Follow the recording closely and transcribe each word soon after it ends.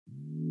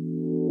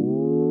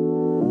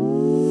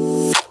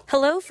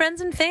Hello,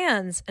 friends and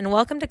fans, and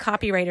welcome to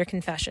Copywriter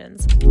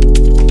Confessions.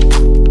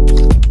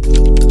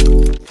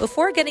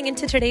 Before getting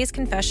into today's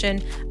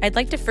confession, I'd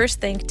like to first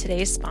thank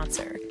today's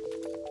sponsor.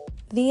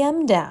 The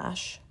M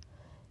dash.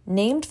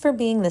 Named for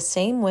being the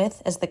same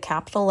width as the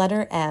capital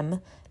letter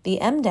M, the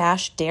M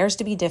dash dares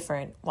to be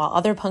different, while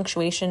other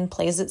punctuation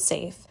plays it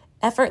safe.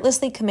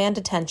 Effortlessly command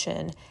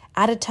attention,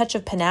 add a touch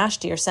of panache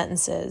to your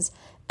sentences,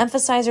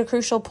 emphasize a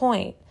crucial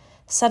point,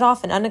 set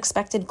off an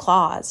unexpected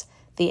clause.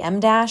 The M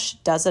dash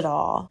does it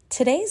all.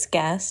 Today's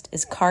guest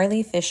is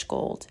Carlie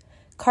Fishgold.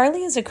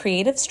 Carlie is a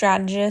creative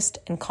strategist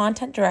and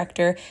content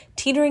director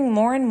teetering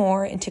more and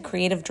more into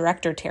creative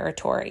director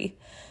territory.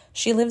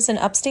 She lives in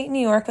upstate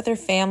New York with her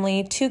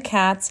family, 2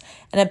 cats,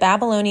 and a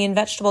Babylonian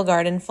vegetable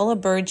garden full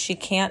of birds she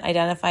can't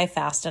identify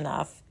fast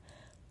enough.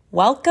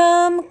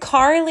 Welcome,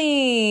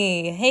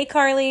 Carlie. Hey,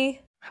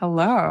 Carlie.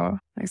 Hello.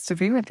 Nice to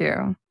be with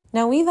you.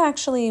 Now, we've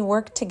actually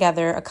worked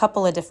together a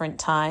couple of different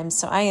times,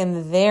 so I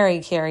am very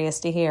curious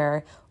to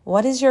hear,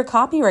 what is your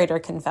copywriter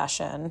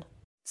confession?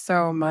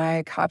 So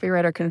my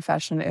copywriter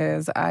confession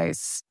is I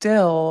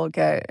still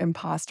get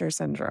imposter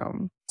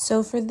syndrome.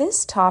 So for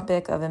this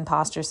topic of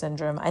imposter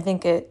syndrome, I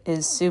think it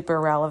is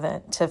super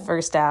relevant to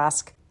first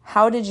ask,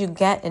 how did you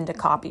get into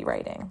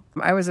copywriting?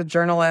 I was a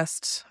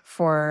journalist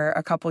for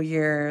a couple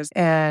years,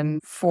 and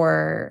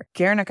for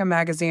Guernica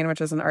magazine, which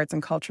is an arts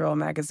and cultural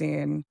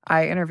magazine,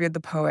 I interviewed the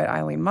poet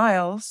Eileen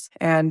Miles.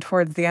 And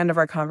towards the end of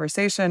our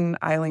conversation,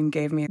 Eileen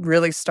gave me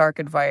really stark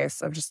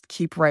advice of just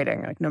keep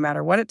writing, like no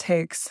matter what it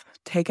takes.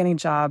 Take any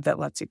job that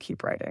lets you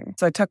keep writing.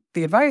 So I took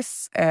the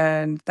advice,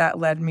 and that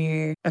led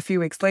me a few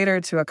weeks later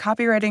to a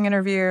copywriting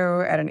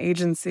interview at an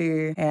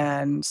agency,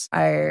 and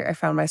I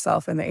found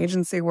myself in the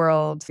agency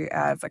world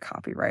as a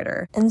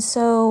copywriter. And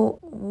so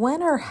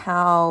when or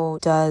how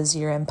does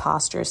your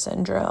imposter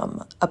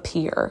syndrome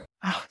appear?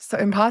 Oh, so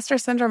imposter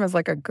syndrome is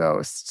like a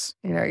ghost,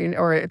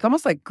 or it's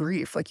almost like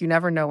grief. Like you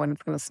never know when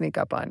it's going to sneak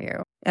up on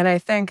you. And I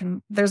think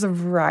there's a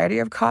variety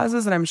of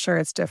causes, and I'm sure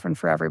it's different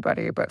for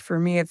everybody. But for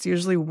me, it's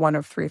usually one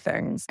of 3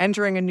 things: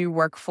 entering a new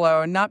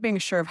workflow, not being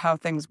sure of how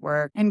things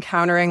work,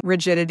 encountering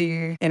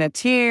rigidity in a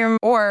team,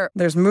 or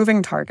there's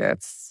moving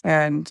targets.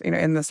 And,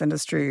 in this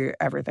industry,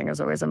 everything is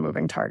always a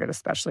moving target,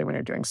 especially when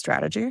you're doing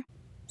strategy.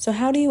 So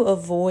how do you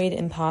avoid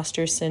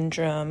imposter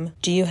syndrome?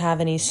 Do you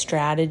have any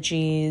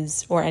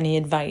strategies or any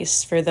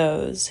advice for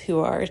those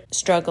who are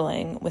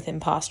struggling with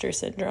imposter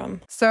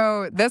syndrome?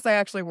 So this I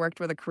actually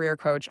worked with a career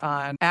coach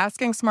on: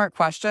 asking smart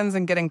questions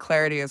and getting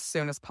clarity as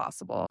soon as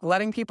possible.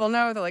 Letting people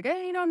know that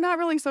hey, I'm not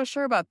really so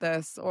sure about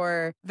this,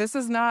 or this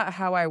is not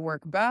how I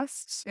work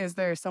best. Is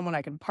there someone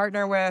I can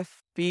partner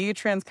with? Be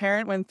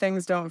transparent when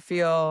things don't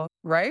feel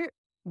right.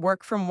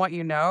 Work from what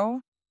you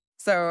know.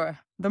 So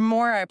the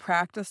more I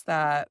practice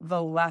that,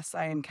 the less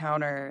I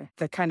encounter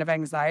the kind of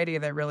anxiety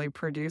that really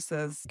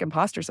produces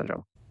imposter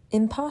syndrome.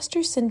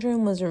 Imposter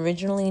syndrome was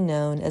originally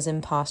known as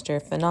imposter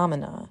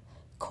phenomena,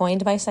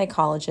 coined by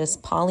psychologists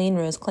Pauline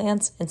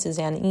Rose-Clance and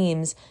Suzanne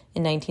Eames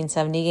in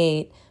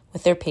 1978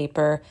 with their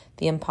paper,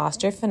 The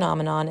Imposter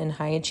Phenomenon in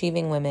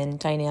High-Achieving Women,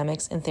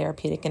 Dynamics and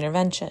Therapeutic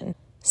Intervention.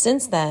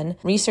 Since then,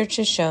 research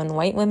has shown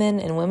white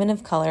women and women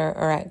of color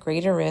are at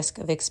greater risk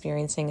of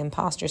experiencing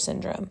imposter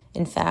syndrome.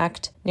 In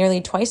fact, nearly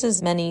twice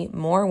as many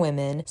more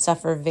women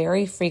suffer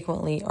very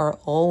frequently or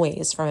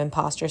always from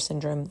imposter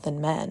syndrome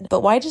than men. But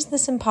why does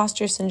this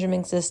imposter syndrome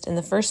exist in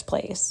the first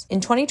place?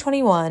 In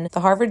 2021, the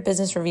Harvard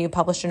Business Review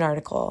published an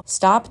article,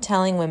 Stop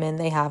Telling Women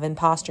They Have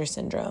Imposter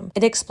Syndrome.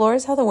 It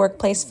explores how the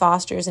workplace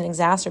fosters and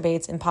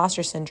exacerbates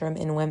imposter syndrome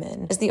in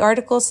women. As the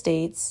article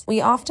states, we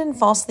often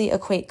falsely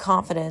equate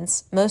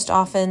confidence, most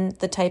often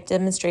the type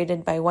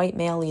demonstrated by white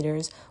male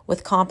leaders,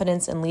 with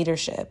competence and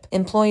leadership.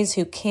 Employees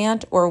who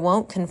can't or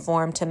won't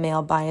conform to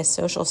male-biased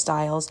social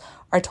styles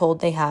are told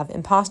they have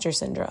imposter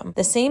syndrome.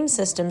 The same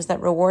systems that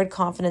reward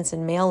confidence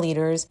in male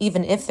leaders,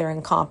 even if they're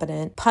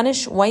incompetent,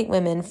 punish white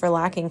women for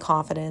lacking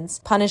confidence,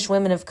 punish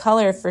women of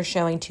color for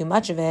showing too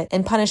much of it,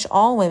 and punish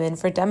all women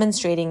for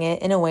demonstrating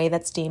it in a way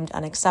that's deemed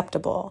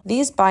unacceptable.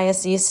 These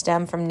biases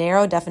stem from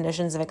narrow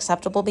definitions of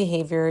acceptable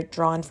behavior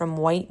drawn from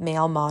white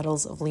male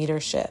models of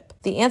leadership.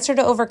 The answer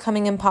to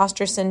overcoming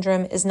imposter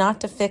syndrome is not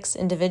to fix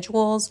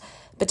individuals,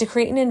 but to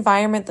create an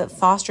environment that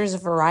fosters a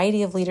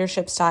variety of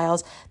leadership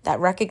styles that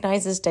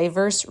recognizes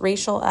diverse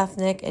racial,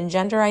 ethnic, and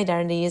gender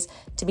identities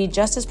to be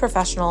just as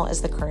professional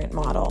as the current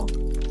model.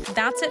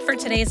 That's it for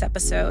today's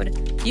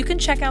episode. You can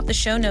check out the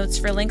show notes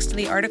for links to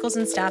the articles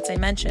and stats I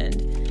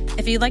mentioned.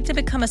 If you'd like to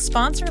become a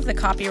sponsor of the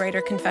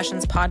Copywriter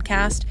Confessions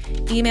podcast,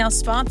 email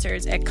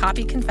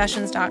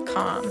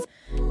sponsors@copyconfessions.com.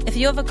 If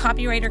you have a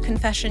copywriter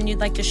confession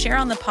you'd like to share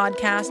on the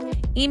podcast,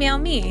 email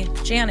me,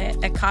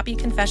 Janet, at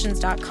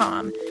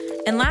copyconfessions.com.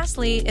 And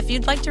lastly, if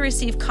you'd like to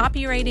receive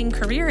copywriting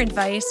career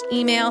advice,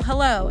 email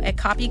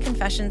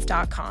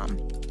hello@copyconfessions.com.